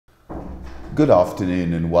Good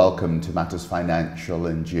afternoon and welcome to Matters Financial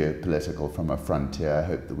and Geopolitical from a Frontier. I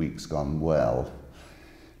hope the week's gone well.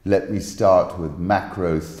 Let me start with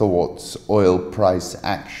macro thoughts. Oil price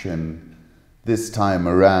action this time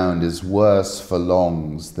around is worse for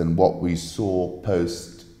longs than what we saw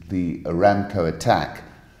post the Aramco attack.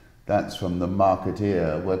 That's from the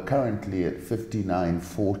Marketeer. We're currently at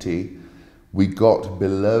 59.40. We got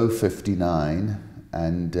below 59,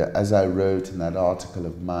 and as I wrote in that article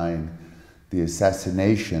of mine, The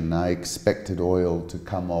Assassination, I expected oil to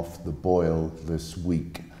come off the boil this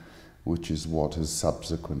week, which is what has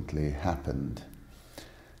subsequently happened.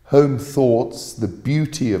 Home thoughts. The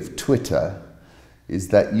beauty of Twitter is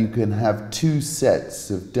that you can have two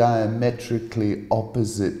sets of diametrically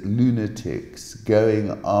opposite lunatics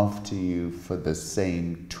going after you for the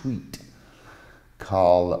same tweet.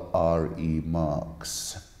 Karl R.E.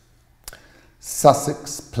 Marx.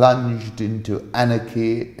 Sussex plunged into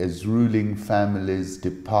anarchy as ruling family's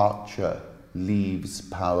departure leaves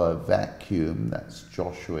power vacuum. That's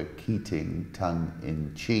Joshua Keating,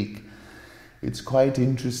 tongue-in-cheek. It's quite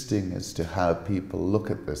interesting as to how people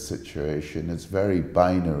look at the situation. It's very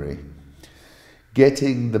binary.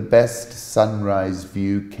 Getting the best sunrise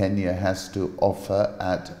view Kenya has to offer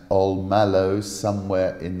at Olmalo,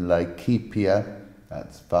 somewhere in Laikipia.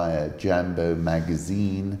 That's via Jambo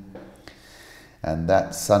magazine. And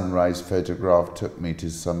that sunrise photograph took me to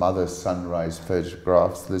some other sunrise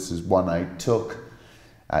photographs. This is one I took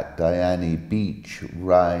at Diani Beach,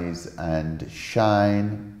 Rise and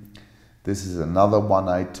Shine. This is another one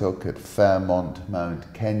I took at Fairmont,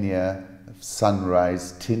 Mount Kenya,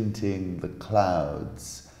 sunrise tinting the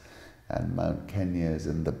clouds, and Mount Kenya is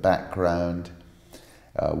in the background.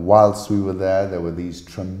 Whilst we were there were these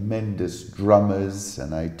tremendous drummers,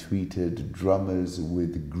 and I tweeted drummers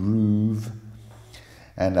with groove.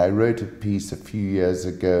 And I wrote a piece a few years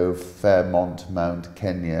ago, Fairmont, Mount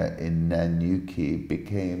Kenya in Nanyuki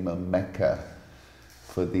became a mecca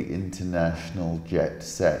for the international jet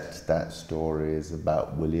set. That story is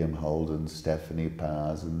about William Holden, Stephanie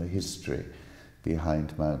Powers, and the history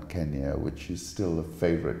behind Mount Kenya, which is still a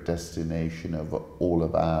favorite destination of all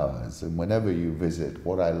of ours. And whenever you visit,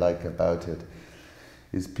 what I like about it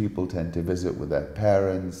is people tend to visit with their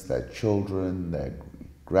parents, their children, their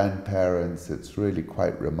grandparents. It's really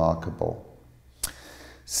quite remarkable.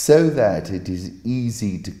 So that it is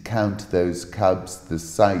easy to count those cubs, the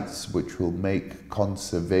sights which will make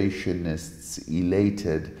conservationists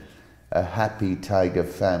elated. A happy tiger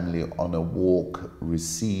family on a walk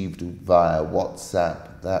received via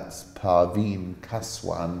WhatsApp. That's Parveen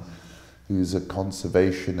Kaswan, who's a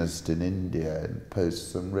conservationist in India and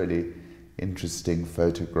posts some really interesting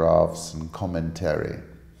photographs and commentary.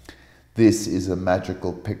 This is a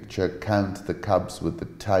magical picture. Count the cubs with the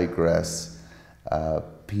tigress.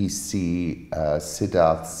 PC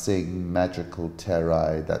Siddharth Singh, Magical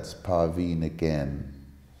Terai. That's Parveen again.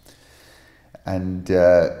 And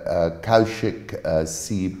Kaushik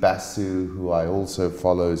C. Basu, who I also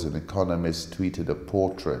follow as an economist, tweeted a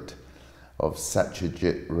portrait of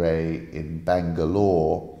Satyajit Ray in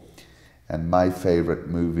Bangalore. And my favorite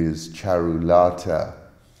movie is Charulata,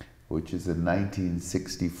 which is a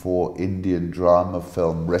 1964 Indian drama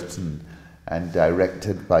film written and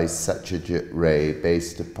directed by Satyajit Ray,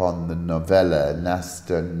 based upon the novella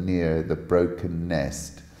Nasta Near the Broken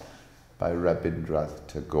Nest by Rabindranath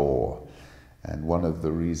Tagore. And one of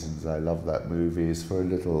the reasons I love that movie is for a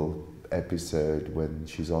little episode when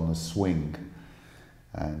she's on a swing.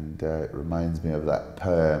 And it reminds me of that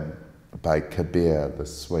poem by Kabir, The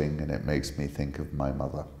Swing, and it makes me think of my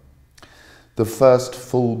mother. The first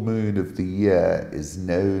full moon of the year is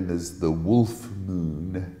known as the wolf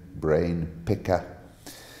moon, brain picker.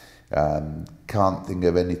 Can't think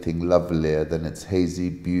of anything lovelier than its hazy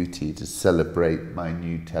beauty to celebrate my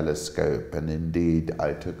new telescope. And indeed,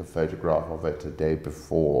 I took a photograph of it a day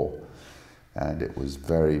before, and it was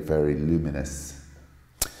very, very luminous.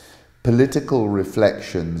 Political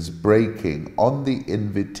reflections breaking. On the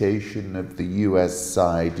invitation of the US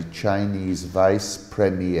side, Chinese Vice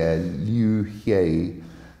Premier Liu He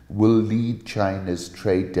will lead China's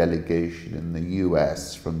trade delegation in the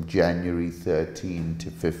US from January 13 to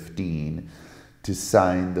 15 to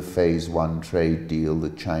sign the Phase 1 trade deal the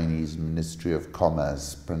Chinese Ministry of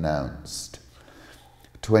Commerce pronounced.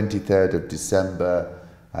 23rd of December,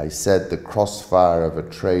 I said the crossfire of a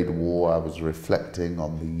trade war. I was reflecting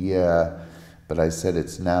on the year, but I said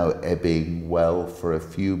it's now ebbing well for a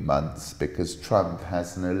few months because Trump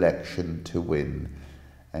has an election to win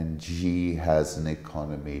and Xi has an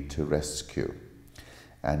economy to rescue.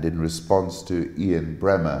 And in response to Ian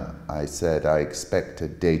Bremmer, I said I expect a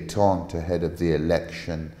détente ahead of the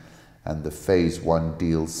election And the Phase 1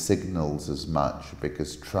 deal signals as much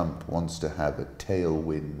because Trump wants to have a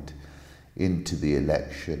tailwind into the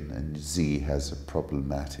election and Xi has a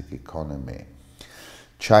problematic economy.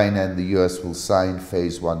 China and the US will sign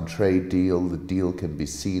Phase 1 trade deal. The deal can be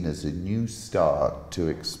seen as a new start to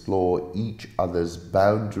explore each other's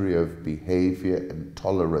boundary of behavior and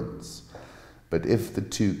tolerance. But if the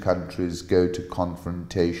two countries go to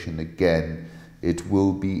confrontation again, it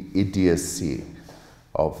will be idiocy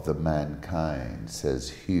of the mankind, says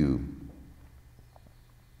Hugh.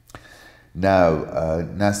 Now,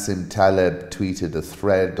 Nassim Taleb tweeted a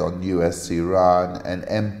thread on US-Iran: an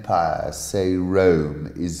empire, say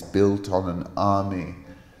Rome, is built on an army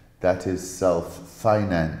that is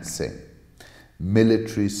self-financing.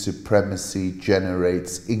 Military supremacy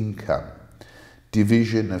generates income.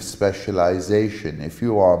 Division of specialization. If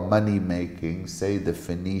you are money-making, say the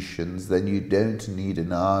Phoenicians, then you don't need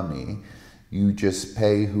an army. You just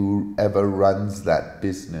pay whoever runs that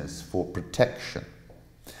business for protection.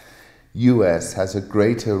 US has a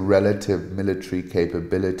greater relative military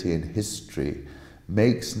capability in history.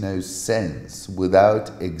 Makes no sense.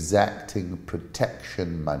 Without exacting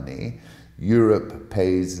protection money, Europe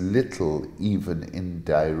pays little, even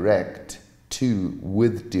indirect,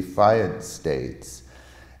 with defiant states.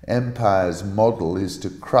 Empire's model is to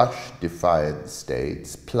crush defiant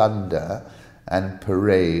states, plunder and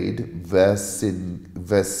parade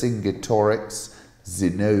Vercingetorix,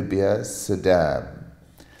 Zenobia, Saddam.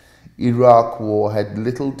 Iraq war had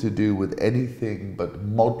little to do with anything but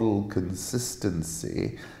model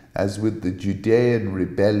consistency, as with the Judean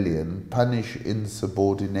rebellion, punish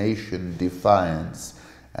insubordination, defiance,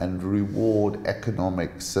 and reward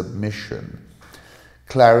economic submission.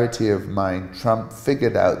 Clarity of mind. Trump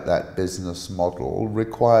figured out that business model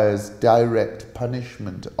requires direct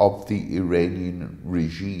punishment of the Iranian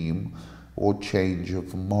regime or change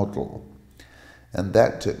of model. And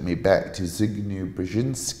that took me back to Zbigniew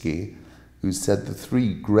Brzezinski, who said the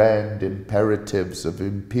three grand imperatives of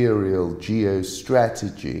imperial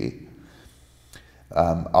geostrategy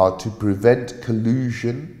are to prevent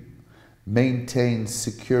collusion, maintain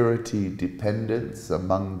security dependence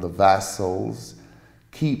among the vassals,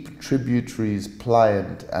 keep tributaries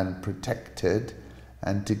pliant and protected,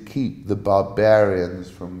 and to keep the barbarians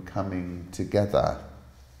from coming together.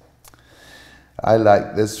 I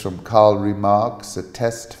like this from Karl Remarks: a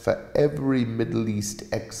test for every Middle East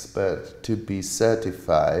expert to be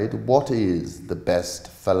certified. What is the best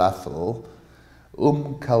falafel?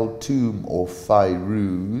 Kulthum or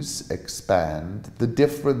Fairuz, expand. The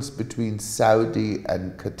difference between Saudi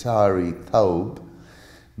and Qatari thawb.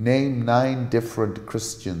 Name 9 different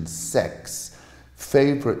Christian sects.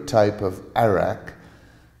 Favorite type of arak.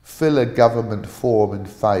 Fill a government form in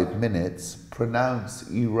 5 minutes. Pronounce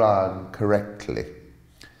Iran correctly.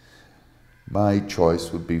 My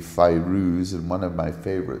choice would be Fairuz, and one of my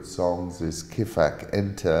favorite songs is Kifak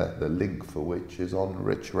Enter, the link for which is on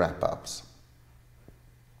Rich Wrap-Ups.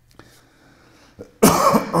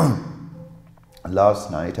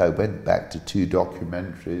 Last night I went back to 2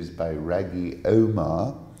 documentaries by Raghi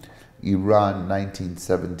Omar: Iran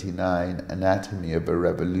 1979, Anatomy of a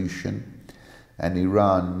Revolution, and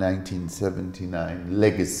Iran 1979,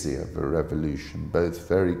 Legacy of a Revolution, both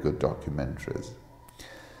very good documentaries.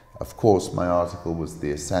 Of course, my article was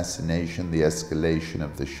The Assassination, the Escalation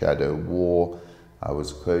of the Shadow War. I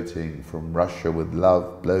was quoting from Russia with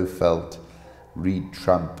Love, Blofeld, read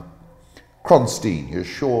Trump. Kronstein, you're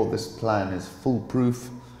sure this plan is foolproof?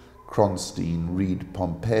 Kronstein, read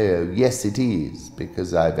Pompeo. Yes, it is,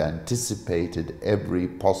 because I've anticipated every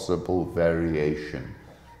possible variation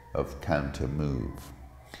of counter move.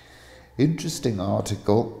 Interesting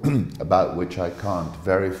article about which I can't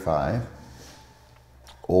verify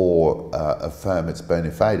or affirm its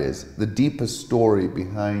bona fides. The deeper story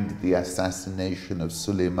behind the assassination of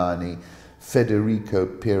Soleimani, Federico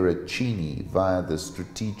Piracini, via the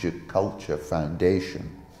Strategic Culture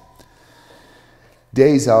Foundation.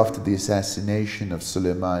 Days after the assassination of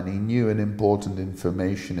Soleimani, new and important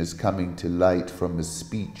information is coming to light from a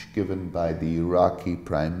speech given by the Iraqi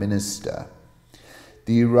Prime Minister.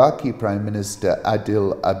 The Iraqi Prime Minister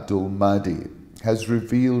Adil Abdul Mahdi has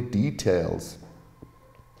revealed details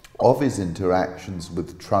of his interactions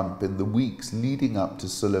with Trump in the weeks leading up to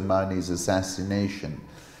Soleimani's assassination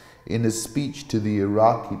in a speech to the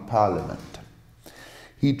Iraqi parliament.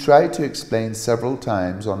 He tried to explain several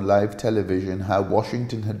times on live television how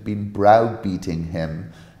Washington had been browbeating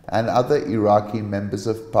him and other Iraqi members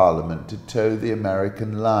of parliament to toe the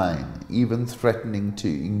American line, even threatening to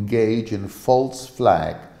engage in false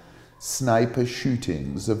flag sniper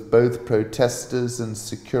shootings of both protesters and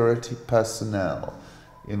security personnel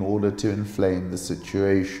in order to inflame the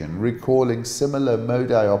situation, recalling similar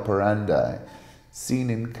modi operandi seen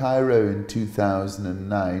in Cairo in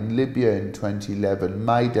 2009, Libya in 2011,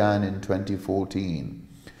 Maidan in 2014.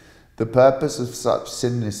 The purpose of such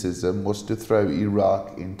cynicism was to throw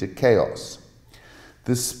Iraq into chaos.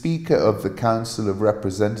 The Speaker of the Council of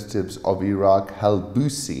Representatives of Iraq,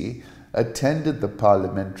 al-Busi, attended the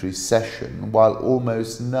parliamentary session while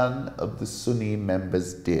almost none of the Sunni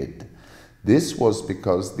members did. This was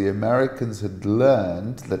because the Americans had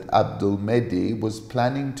learned that Abdul Mehdi was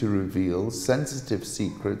planning to reveal sensitive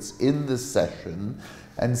secrets in the session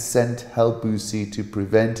and sent al-Busi to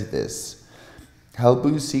prevent this.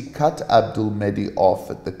 Al-Busi cut Abdul Mehdi off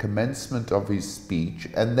at the commencement of his speech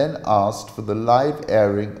and then asked for the live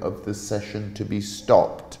airing of the session to be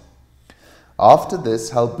stopped. After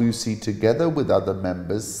this, al-Busi, together with other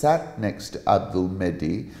members, sat next to Abdul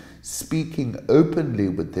Mehdi, speaking openly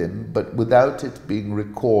with him, but without it being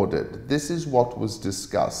recorded. This is what was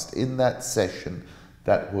discussed in that session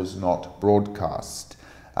that was not broadcast.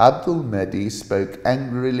 Abdul Mehdi spoke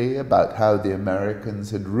angrily about how the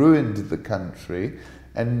Americans had ruined the country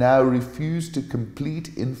and now refused to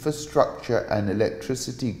complete infrastructure and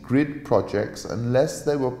electricity grid projects unless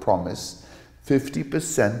they were promised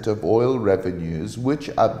 50% of oil revenues, which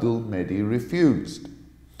Abdul Mehdi refused.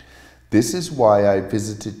 This is why I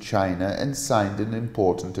visited China and signed an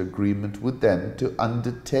important agreement with them to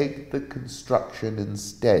undertake the construction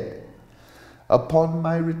instead. Upon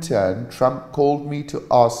my return, Trump called me to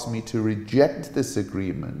ask me to reject this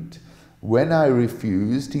agreement. When I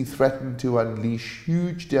refused, he threatened to unleash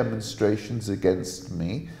huge demonstrations against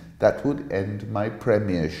me that would end my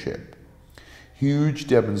premiership. Huge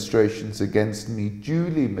demonstrations against me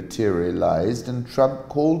duly materialized, and Trump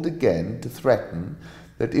called again to threaten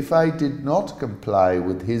that if I did not comply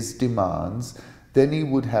with his demands, then he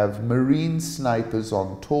would have Marine snipers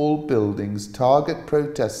on tall buildings target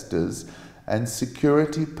protesters and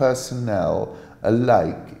security personnel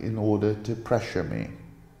alike in order to pressure me.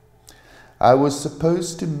 I was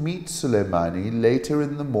supposed to meet Soleimani later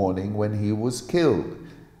in the morning when he was killed.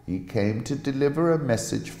 He came to deliver a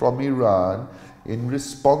message from Iran in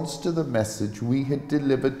response to the message we had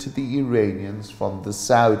delivered to the Iranians from the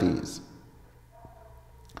Saudis.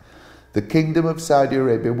 The Kingdom of Saudi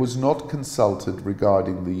Arabia was not consulted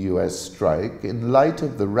regarding the US strike. In light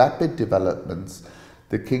of the rapid developments,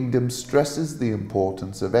 the Kingdom stresses the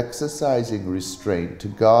importance of exercising restraint to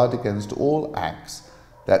guard against all acts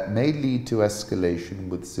that may lead to escalation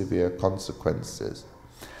with severe consequences.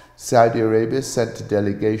 Saudi Arabia sent a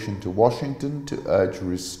delegation to Washington to urge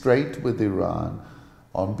restraint with Iran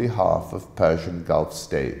on behalf of Persian Gulf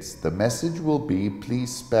states. The message will be,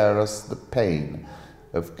 please spare us the pain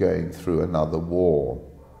of going through another war.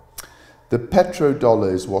 The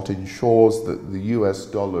petrodollar is what ensures that the US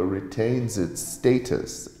dollar retains its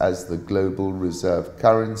status as the global reserve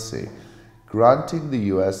currency, granting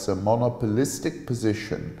the US a monopolistic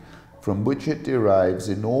position from which it derives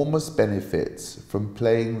enormous benefits from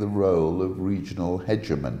playing the role of regional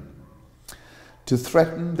hegemon. To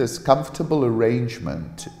threaten this comfortable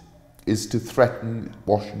arrangement is to threaten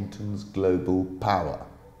Washington's global power.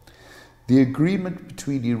 The agreement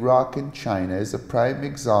between Iraq and China is a prime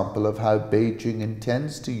example of how Beijing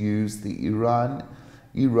intends to use the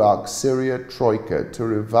Iran-Iraq-Syria troika to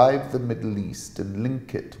revive the Middle East and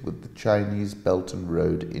link it with the Chinese Belt and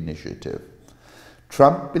Road Initiative.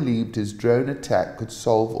 Trump believed his drone attack could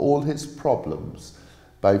solve all his problems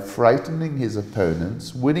by frightening his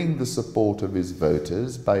opponents, winning the support of his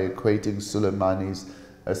voters by equating Soleimani's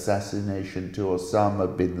assassination to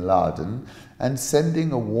Osama bin Laden, and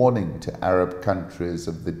sending a warning to Arab countries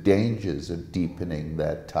of the dangers of deepening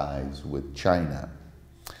their ties with China.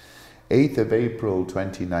 8th of April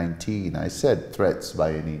 2019, I said threats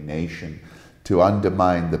by any nation to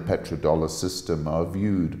undermine the petrodollar system are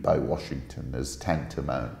viewed by Washington as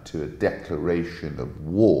tantamount to a declaration of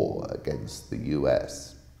war against the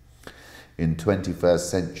US. In 21st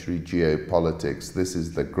century geopolitics, this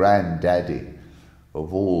is the granddaddy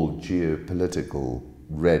of all geopolitical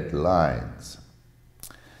red lines.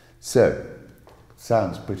 So,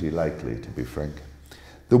 sounds pretty likely, to be frank.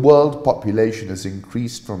 The world population has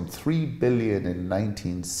increased from 3 billion in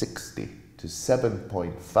 1960 to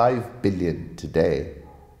 7.5 billion today.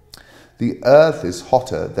 The Earth is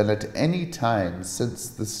hotter than at any time since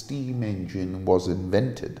the steam engine was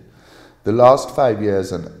invented. The last 5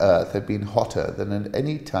 years on Earth have been hotter than at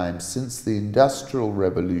any time since the Industrial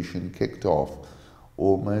Revolution kicked off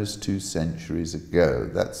almost 2 centuries ago.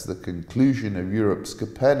 That's the conclusion of Europe's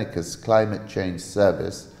Copernicus Climate Change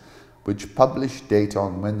Service, which published data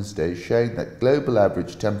on Wednesday showing that global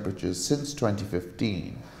average temperatures since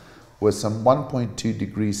 2015 were some 1.2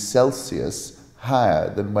 degrees Celsius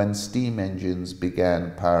higher than when steam engines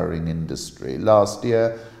began powering industry. Last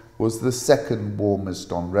year was the second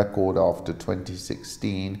warmest on record after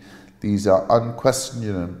 2016. These are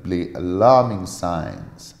unquestionably alarming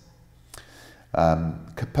signs.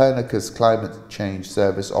 Copernicus Climate Change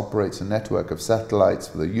Service operates a network of satellites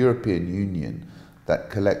for the European Union that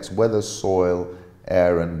collects weather, soil,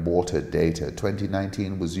 air and water data.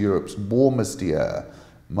 2019 was Europe's warmest year,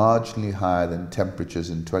 marginally higher than temperatures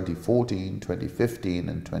in 2014, 2015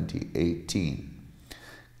 and 2018.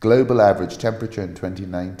 Global average temperature in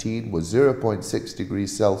 2019 was 0.6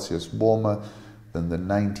 degrees Celsius warmer than the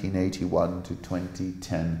 1981 to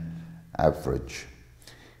 2010 average.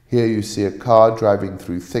 Here you see a car driving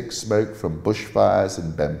through thick smoke from bushfires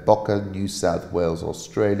in Bemboka, New South Wales,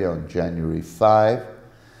 Australia on January 5.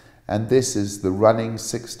 And this is the running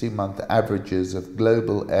 60-month averages of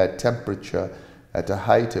global air temperature at a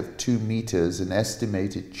height of 2 meters in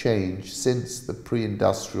estimated change since the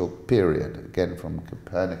pre-industrial period, again from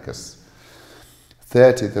Copernicus.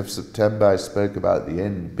 30th of September, I spoke about the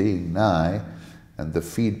end being nigh and the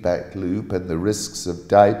feedback loop and the risks of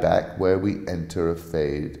dieback, where we enter a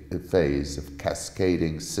phase of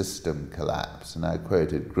cascading system collapse. And I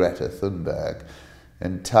quoted Greta Thunberg,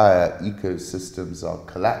 entire ecosystems are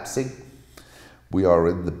collapsing. We are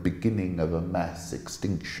in the beginning of a mass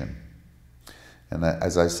extinction. And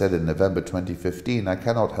as I said in November 2015, I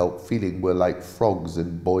cannot help feeling we're like frogs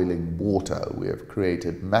in boiling water. We have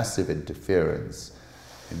created massive interference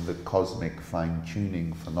in the cosmic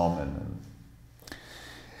fine-tuning phenomenon.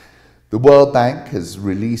 The World Bank has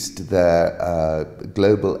released their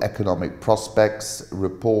Global Economic Prospects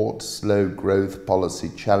report, slow growth policy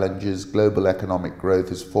challenges. Global economic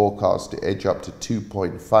growth is forecast to edge up to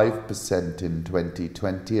 2.5% in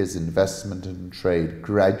 2020 as investment and trade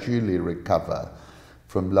gradually recover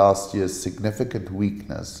from last year's significant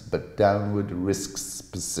weakness, but downward risks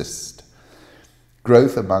persist.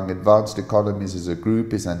 Growth among advanced economies as a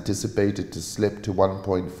group is anticipated to slip to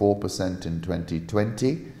 1.4% in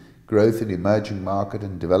 2020. Growth in emerging market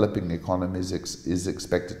and developing economies is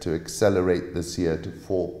expected to accelerate this year to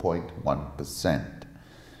 4.1%.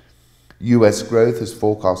 US growth is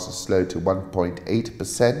forecast to slow to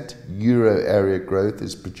 1.8%. Euro area growth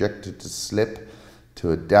is projected to slip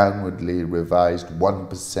to a downwardly revised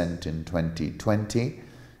 1% in 2020.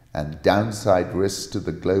 And downside risks to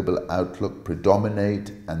the global outlook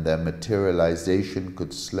predominate, and their materialization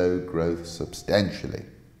could slow growth substantially.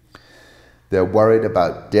 They're worried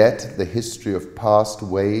about debt. The history of past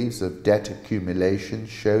waves of debt accumulation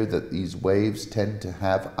show that these waves tend to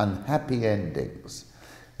have unhappy endings.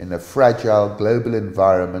 In a fragile global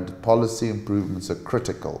environment, policy improvements are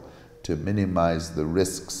critical to minimize the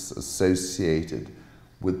risks associated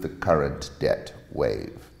with the current debt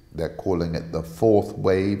wave. They're calling it the fourth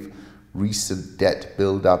wave. Recent debt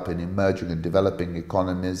buildup in emerging and developing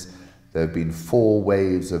economies. There have been 4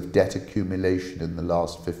 waves of debt accumulation in the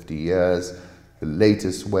last 50 years. The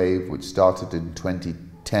latest wave, which started in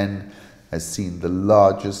 2010, has seen the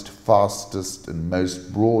largest, fastest, and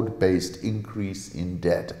most broad-based increase in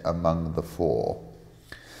debt among the 4.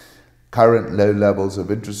 Current low levels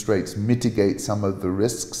of interest rates mitigate some of the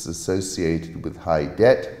risks associated with high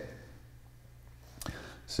debt.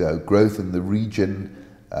 So growth in the region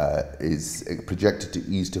is projected to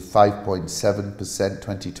ease to 5.7%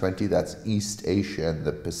 2020. That's East Asia and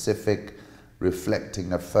the Pacific,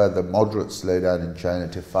 reflecting a further moderate slowdown in China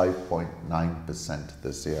to 5.9%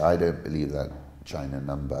 this year. I don't believe that China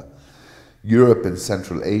number. Europe and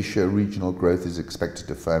Central Asia regional growth is expected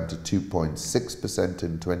to firm to 2.6%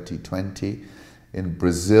 in 2020. In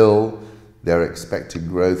Brazil, they're expecting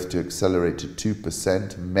growth to accelerate to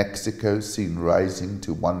 2%. Mexico seen rising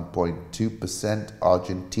to 1.2%.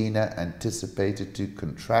 Argentina anticipated to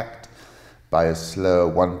contract by a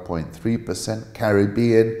slower 1.3%.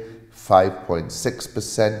 Caribbean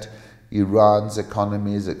 5.6%. Iran's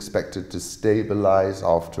economy is expected to stabilize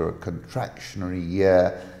after a contractionary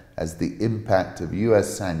year as the impact of US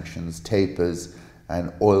sanctions tapers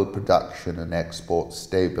and oil production and exports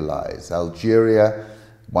stabilize. Algeria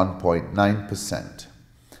 1.9%.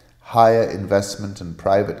 Higher investment and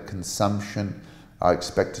private consumption are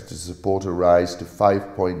expected to support a rise to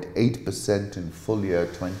 5.8% in full year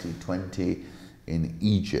 2020 in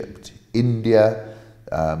Egypt. India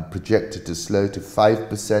projected to slow to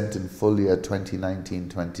 5% in full year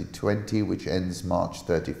 2019-2020, which ends March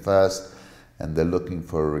 31st, and they're looking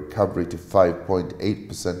for a recovery to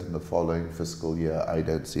 5.8% in the following fiscal year. I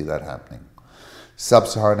don't see that happening.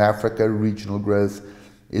 Sub-Saharan Africa regional growth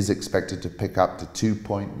is expected to pick up to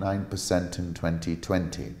 2.9% in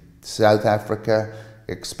 2020. South Africa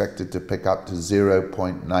expected to pick up to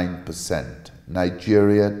 0.9%.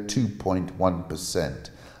 Nigeria 2.1%.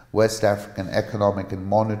 West African Economic and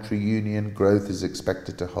Monetary Union growth is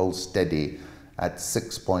expected to hold steady at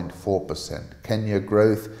 6.4%. Kenya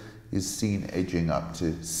growth is seen edging up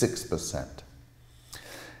to 6%.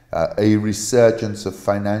 A resurgence of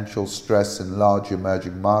financial stress in large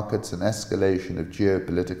emerging markets, an escalation of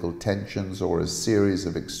geopolitical tensions, or a series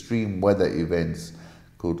of extreme weather events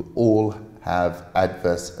could all have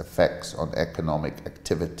adverse effects on economic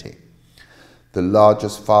activity. The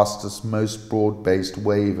largest, fastest, most broad-based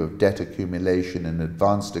wave of debt accumulation in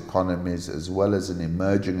advanced economies as well as in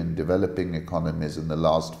emerging and developing economies in the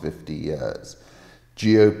last 50 years.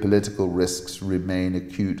 Geopolitical risks remain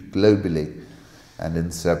acute globally and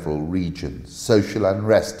in several regions. Social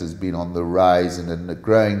unrest has been on the rise in a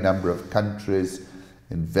growing number of countries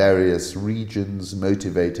in various regions,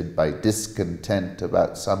 motivated by discontent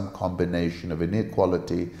about some combination of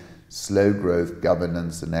inequality, slow growth,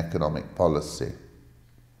 governance, and economic policy.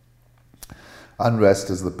 Unrest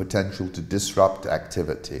has the potential to disrupt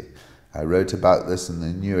activity. I wrote about this in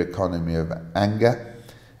the New Economy of Anger.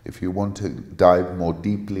 If you want to dive more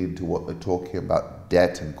deeply into what they're talking about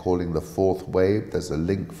debt and calling the fourth wave, there's a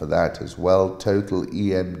link for that as well. Total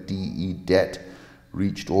EMDE debt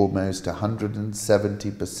reached almost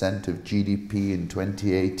 170% of GDP in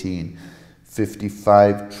 2018,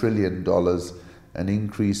 $55 trillion, an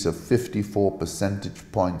increase of 54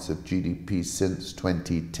 percentage points of GDP since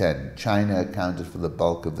 2010. China accounted for the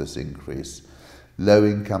bulk of this increase.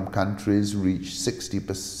 Low-income countries reached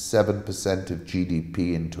 67% of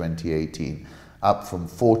GDP in 2018, up from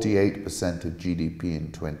 48% of GDP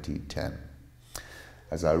in 2010.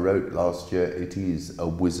 As I wrote last year, it is a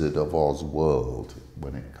Wizard of Oz world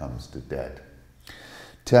when it comes to debt.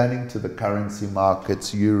 Turning to the currency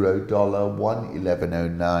markets, euro dollar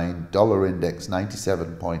 111.09, dollar index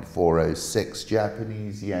 97.406,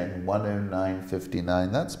 Japanese yen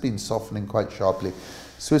 109.59. That's been softening quite sharply.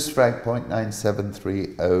 Swiss franc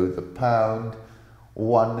 0.9730, the pound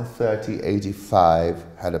 130.85,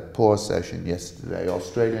 had a poor session yesterday.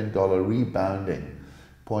 Australian dollar rebounding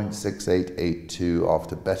 0.6882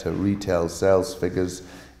 after better retail sales figures.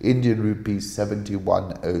 Indian rupee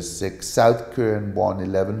 71.06, South Korean won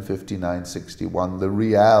 11.5961, the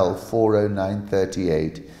Rial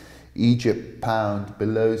 409.38, Egypt pound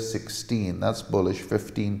below 16, that's bullish,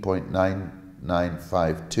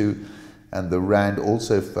 15.9952, and the Rand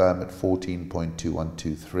also firm at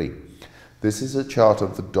 14.2123. This is a chart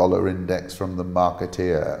of the dollar index from the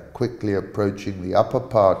Marketeer, quickly approaching the upper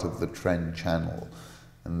part of the trend channel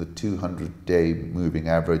and the 200-day moving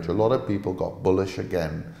average. A lot of people got bullish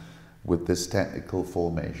again with this technical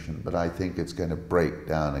formation, but I think it's going to break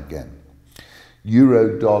down again.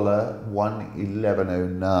 Euro dollar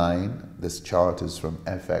 111.09. This chart is from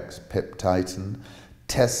FX Pip Titan.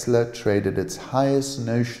 Tesla traded its highest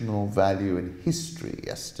notional value in history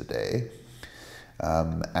yesterday.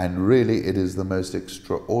 And really, it is the most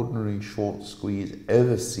extraordinary short squeeze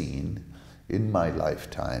ever seen in my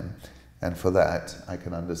lifetime. And for that, I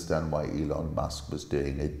can understand why Elon Musk was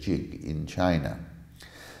doing a jig in China.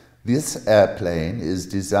 This airplane is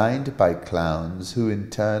designed by clowns who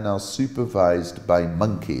in turn are supervised by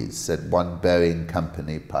monkeys, said one Boeing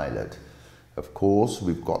company pilot. Of course,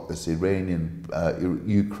 we've got this Ukrainian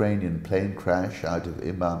plane crash out of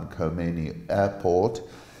Imam Khomeini Airport,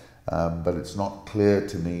 but it's not clear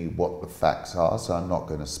to me what the facts are, so I'm not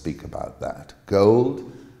going to speak about that. Gold,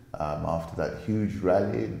 after that huge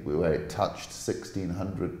rally where it touched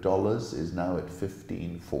 $1,600, is now at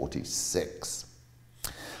 $1,546.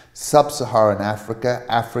 Sub-Saharan Africa,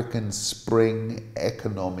 African spring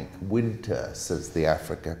economic winter, says the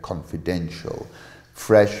Africa Confidential.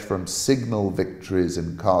 Fresh from signal victories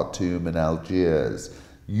in Khartoum and Algiers,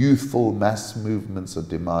 youthful mass movements are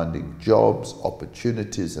demanding jobs,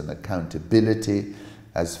 opportunities and accountability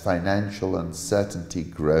as financial uncertainty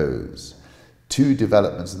grows. Two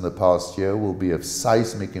developments in the past year will be of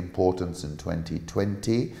seismic importance in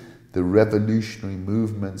 2020, the revolutionary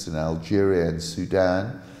movements in Algeria and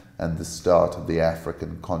Sudan, and the start of the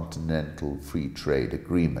African Continental Free Trade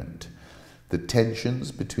Agreement. The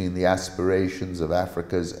tensions between the aspirations of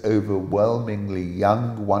Africa's overwhelmingly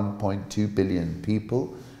young 1.2 billion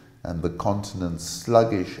people and the continent's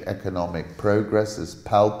sluggish economic progress is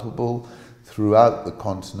palpable throughout the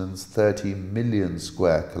continent's 30 million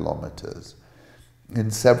square kilometers.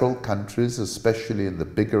 In several countries, especially in the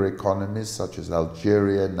bigger economies such as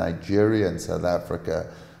Algeria, Nigeria and South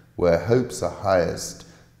Africa, where hopes are highest,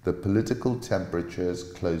 the political temperature is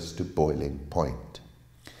close to boiling point.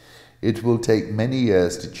 It will take many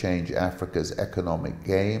years to change Africa's economic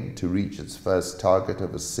game to reach its first target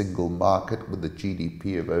of a single market with a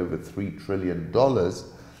GDP of over $3 trillion,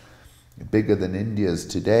 bigger than India's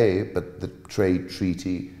today, but the trade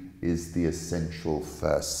treaty is the essential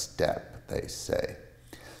first step, they say.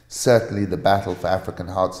 Certainly the battle for African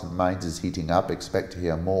hearts and minds is heating up. Expect to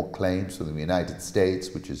hear more claims from the United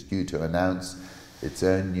States, which is due to announce its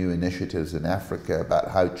own new initiatives in Africa about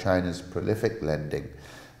how China's prolific lending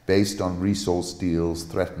based on resource deals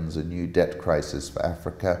threatens a new debt crisis for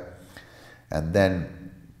Africa. And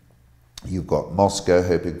then you've got Moscow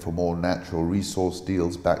hoping for more natural resource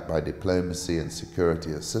deals backed by diplomacy and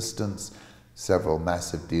security assistance. Several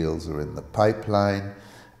massive deals are in the pipeline,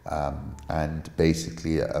 and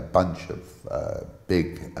basically a bunch of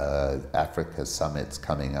big Africa summits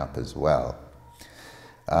coming up as well.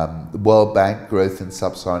 The World Bank growth in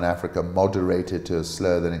sub-Saharan Africa moderated to a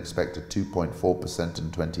slower than expected 2.4%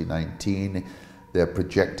 in 2019. They're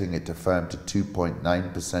projecting it to firm to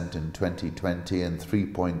 2.9% in 2020 and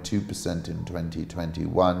 3.2% in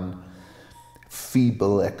 2021.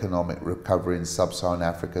 Feeble economic recovery in sub-Saharan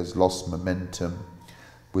Africa has lost momentum,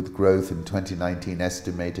 with growth in 2019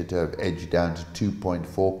 estimated to have edged down to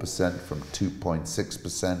 2.4% from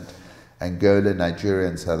 2.6%. Angola, Nigeria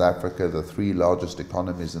and South Africa, the three largest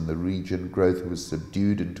economies in the region, growth was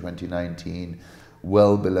subdued in 2019,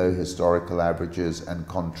 well below historical averages and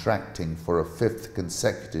contracting for a fifth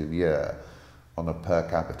consecutive year on a per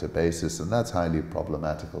capita basis, and that's highly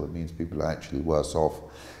problematical. It means people are actually worse off.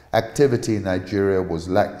 Activity in Nigeria was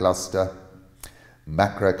lackluster.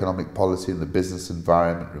 Macroeconomic policy and the business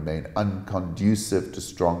environment remain unconducive to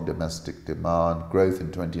strong domestic demand. Growth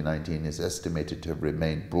in 2019 is estimated to have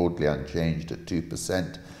remained broadly unchanged at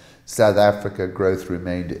 2%. South Africa growth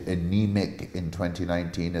remained anemic in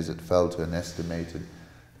 2019 as it fell to an estimated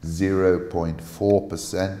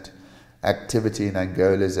 0.4%. Activity in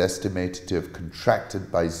Angola is estimated to have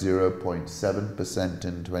contracted by 0.7%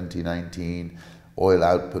 in 2019. Oil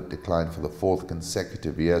output declined for the fourth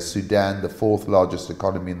consecutive year. Sudan, the fourth largest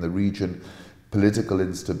economy in the region, political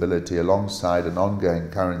instability alongside an ongoing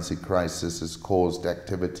currency crisis has caused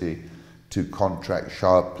activity to contract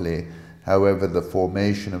sharply. However, the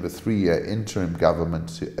formation of a 3-year interim government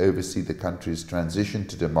to oversee the country's transition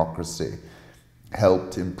to democracy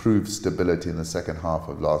helped improve stability in the second half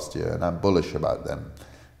of last year, and I'm bullish about them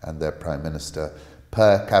and their Prime Minister.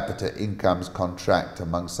 Per capita incomes contract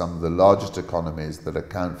among some of the largest economies that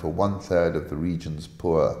account for 1/3 of the region's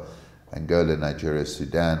poor: Angola, Nigeria,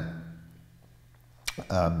 Sudan.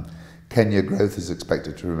 Kenya growth is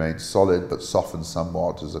expected to remain solid but soften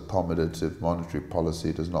somewhat as accommodative monetary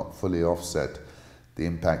policy does not fully offset the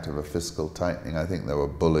impact of a fiscal tightening. I think they were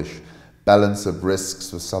bullish. Balance of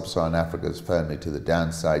risks for sub-Saharan Africa is firmly to the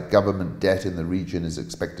downside. Government debt in the region is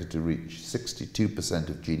expected to reach 62%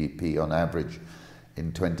 of GDP on average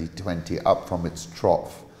in 2020, up from its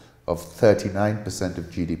trough of 39% of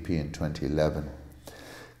GDP in 2011.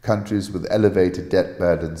 Countries with elevated debt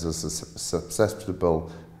burdens are susceptible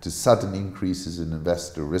to sudden increases in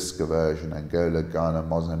investor risk aversion: Angola, Ghana,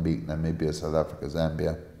 Mozambique, Namibia, South Africa,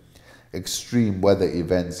 Zambia. Extreme weather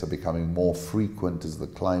events are becoming more frequent as the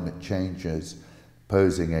climate changes,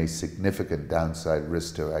 posing a significant downside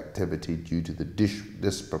risk to activity due to the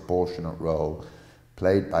disproportionate role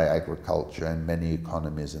played by agriculture in many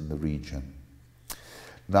economies in the region.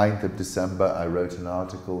 9th of December, I wrote an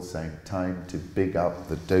article saying time to big up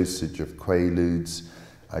the dosage of Quaaludes.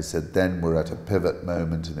 I said then we're at a pivot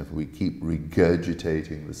moment, and if we keep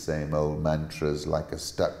regurgitating the same old mantras like a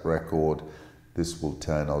stuck record, this will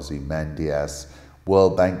turn Ozymandias.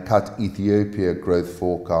 World Bank cut Ethiopia growth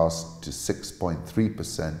forecast to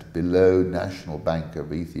 6.3%, below National Bank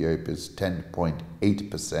of Ethiopia's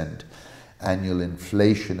 10.8%. Annual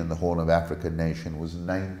inflation in the Horn of Africa nation was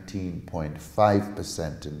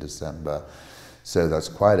 19.5% in December. So that's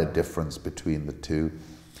quite a difference between the two.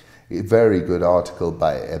 A very good article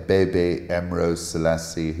by Ebebe Emro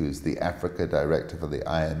Selassie, who's the Africa director for the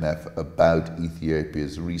IMF, about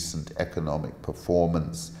Ethiopia's recent economic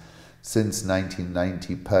performance. Since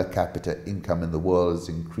 1990, per capita income in the world has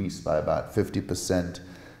increased by about 50%.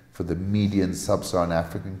 For the median sub-Saharan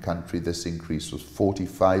African country, this increase was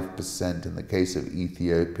 45%. In the case of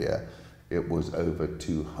Ethiopia, it was over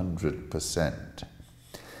 200%.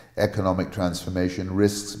 Economic transformation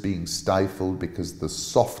risks being stifled because the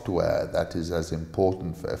software that is as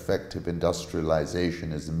important for effective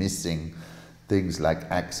industrialization is missing. Things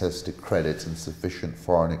like access to credit and sufficient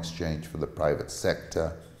foreign exchange for the private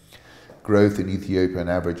sector. Growth in Ethiopia on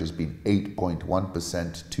average has been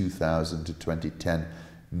 8.1% 2000 to 2010,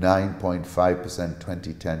 9.5%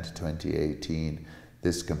 2010 to 2018.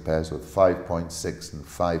 This compares with 5.6 and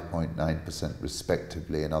 5.9%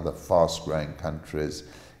 respectively in other fast-growing countries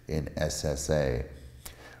in SSA.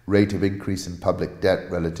 Rate of increase in public debt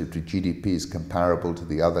relative to GDP is comparable to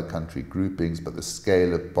the other country groupings, but the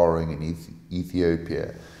scale of borrowing in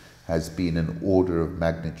Ethiopia has been an order of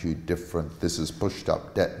magnitude different. This has pushed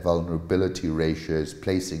up debt vulnerability ratios,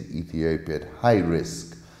 placing Ethiopia at high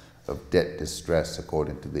risk of debt distress,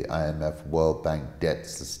 according to the IMF World Bank Debt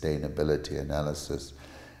Sustainability Analysis.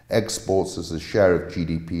 Exports as a share of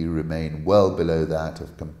GDP remain well below that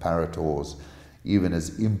of comparators, even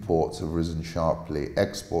as imports have risen sharply.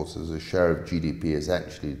 Exports as a share of GDP has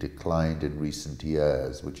actually declined in recent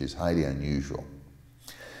years, which is highly unusual.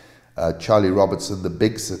 Charlie Robertson, the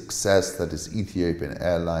big success that is Ethiopian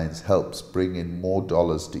Airlines helps bring in more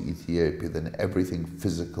dollars to Ethiopia than everything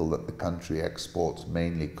physical that the country exports,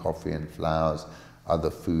 mainly coffee and flowers, other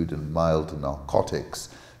food and mild narcotics.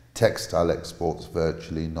 Textile exports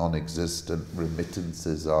virtually non-existent.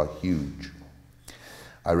 Remittances are huge.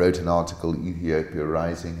 I wrote an article, Ethiopia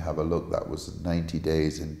Rising. Have a look. That was 90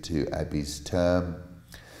 days into Abiy's term.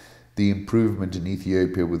 The improvement in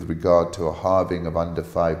Ethiopia with regard to a halving of under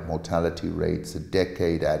 5 mortality rates, a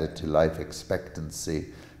decade added to life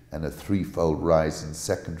expectancy, and a 3-fold rise in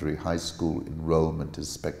secondary high school enrollment is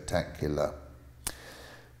spectacular.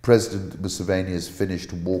 President Museveni has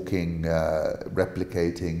finished walking,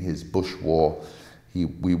 replicating his bush war.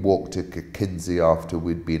 We walked to Kikinzi after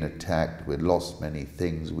we'd been attacked. We'd lost many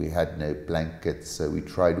things. We had no blankets, so we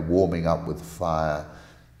tried warming up with fire.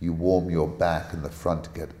 You warm your back and the front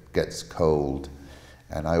gets cold.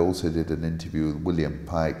 And I also did an interview with William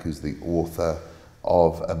Pike, who's the author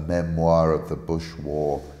of a memoir of the Bush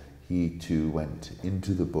War. He too went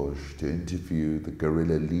into the bush to interview the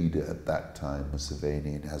guerrilla leader at that time,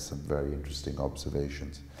 Museveni, and has some very interesting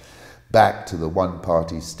observations. Back to the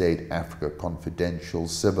one-party state, Africa Confidential,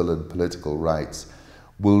 civil and political rights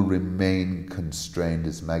will remain constrained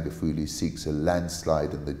as Magufuli seeks a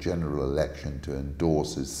landslide in the general election to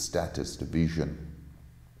endorse his status division.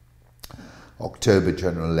 October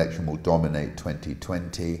general election will dominate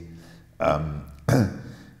 2020.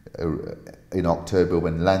 In October,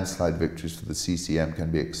 when landslide victories for the CCM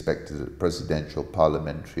can be expected at presidential,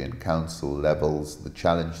 parliamentary and council levels, the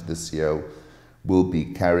challenge this year will be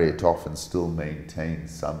carry it off and still maintain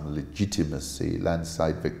some legitimacy.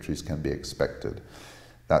 Landslide victories can be expected.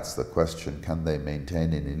 That's the question. Can they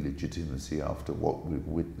maintain any legitimacy after what we've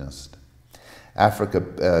witnessed?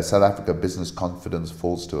 South Africa business confidence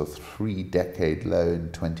falls to a 3-decade low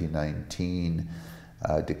in 2019,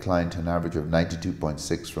 declined to an average of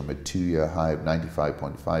 92.6 from a 2-year high of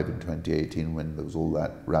 95.5 in 2018 when there was all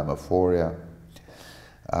that Ramaphoria.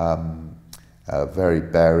 Very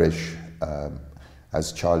bearish.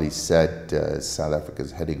 As Charlie said, South Africa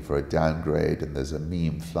is heading for a downgrade, and there's a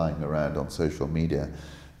meme flying around on social media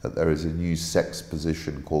that there is a new sex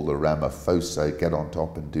position called the Ramaphosa, get on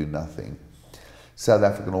top and do nothing. South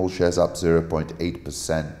African all shares up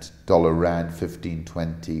 0.8%, dollar rand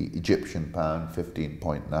 15.20, Egyptian pound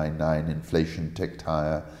 15.99, inflation ticked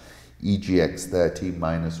higher, EGX 30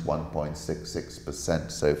 minus 1.66%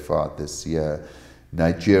 so far this year.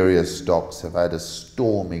 Nigeria stocks have had a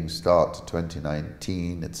storming start to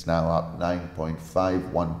 2019. It's now up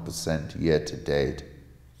 9.51% year to date.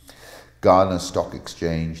 Ghana Stock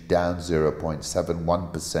Exchange down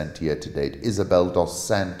 0.71% year to date. Isabel dos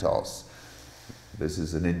Santos, this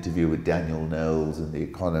is an interview with Daniel Knowles in The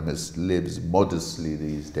Economist, lives modestly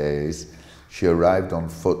these days. She arrived on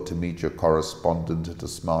foot to meet your correspondent at a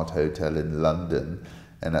smart hotel in London,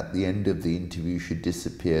 and at the end of the interview she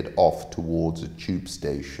disappeared off towards a tube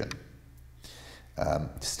station.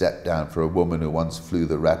 Stepped down for a woman who once flew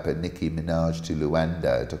the rapper Nicki Minaj to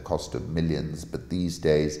Luanda at a cost of millions, but these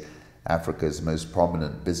days Africa's most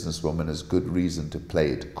prominent businesswoman has good reason to play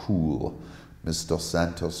it cool. Ms. Dos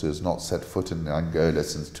Santos, who has not set foot in Angola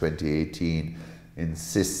since 2018,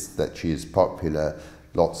 insists that she is popular.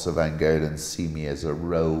 Lots of Angolans see me as a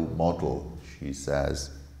role model, she says.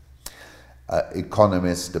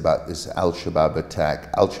 Economist about this al-Shabab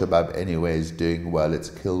attack. Al-Shabab anyway is doing well. It's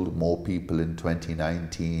killed more people in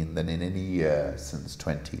 2019 than in any year since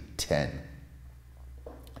 2010.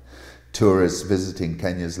 Tourists visiting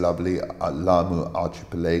Kenya's lovely Lamu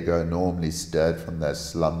archipelago are normally stirred from their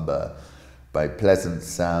slumber by pleasant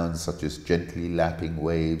sounds such as gently lapping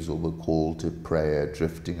waves or the call to prayer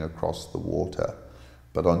drifting across the water.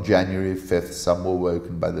 But on January 5th, some were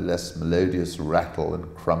woken by the less melodious rattle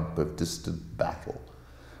and crump of distant battle.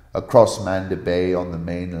 Across Manda Bay on the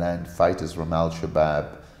mainland, fighters from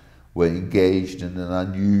al-Shabab were engaged in an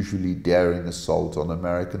unusually daring assault on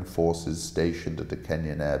American forces stationed at a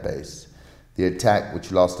Kenyan airbase. The attack,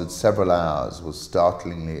 which lasted several hours, was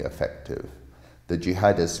startlingly effective. The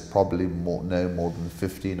jihadists, probably no more than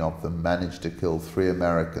 15 of them, managed to kill 3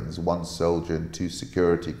 Americans, 1 soldier and 2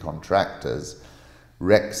 security contractors,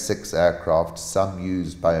 wrecked 6 aircraft, some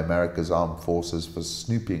used by America's armed forces for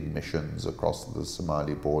snooping missions across the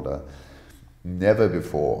Somali border. Never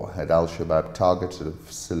before had al-Shabab targeted a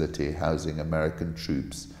facility housing American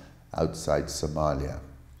troops outside Somalia.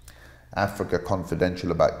 Africa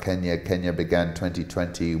Confidential about Kenya. Kenya began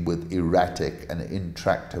 2020 with erratic and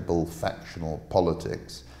intractable factional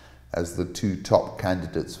politics as the 2 top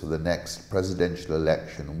candidates for the next presidential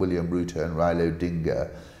election, William Ruto and Raila Odinga,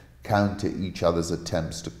 counter each other's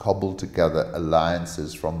attempts to cobble together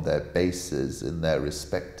alliances from their bases in their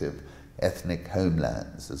respective ethnic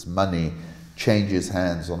homelands. As money changes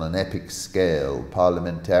hands on an epic scale,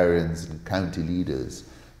 parliamentarians and county leaders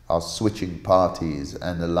are switching parties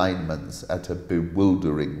and alignments at a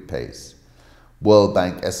bewildering pace. World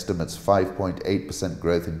Bank estimates 5.8%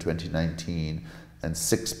 growth in 2019 and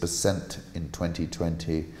 6% in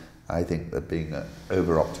 2020. I think they're being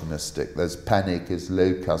over-optimistic. There's panic as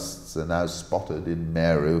locusts are now spotted in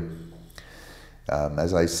Meru.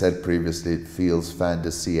 As I said previously, it feels fin de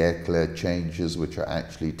siècle. Changes which are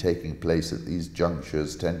actually taking place at these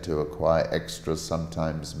junctures tend to acquire extra,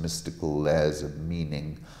 sometimes mystical layers of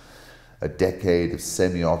meaning. A decade of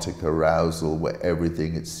semiotic arousal where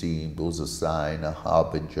everything, it seemed, was a sign, a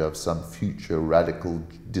harbinger of some future radical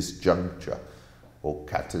disjuncture or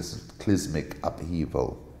cataclysmic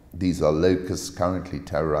upheaval. These are locusts currently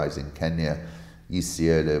terrorizing Kenya,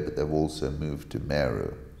 Isiolo, but they've also moved to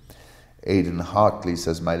Meru. Aidan Hartley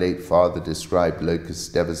says, my late father described locusts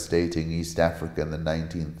devastating East Africa in the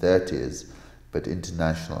 1930s, but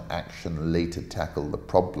international action later tackled the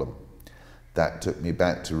problem. That took me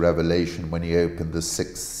back to Revelation when he opened the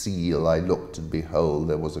 6th seal. I looked and behold,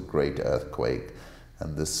 there was a great earthquake,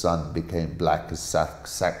 and the sun became black as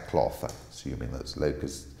sackcloth, assuming that's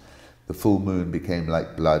locusts. The full moon became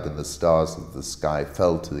like blood, and the stars of the sky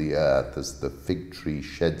fell to the earth as the fig tree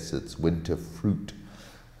sheds its winter fruit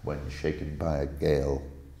when shaken by a gale.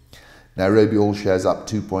 Nairobi all shares up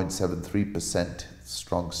 2.73%,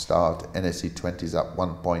 strong start. NSE 20 is up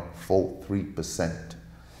 1.43%.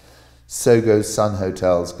 Sogo Sun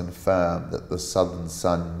Hotels confirmed that the Southern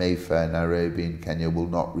Sun Mayfair Nairobi in Kenya will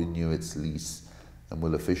not renew its lease and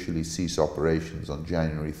will officially cease operations on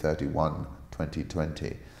January 31,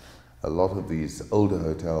 2020. A lot of these older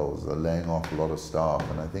hotels are laying off a lot of staff,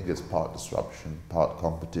 and I think it's part disruption, part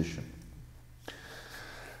competition.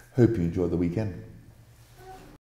 Hope you enjoy the weekend.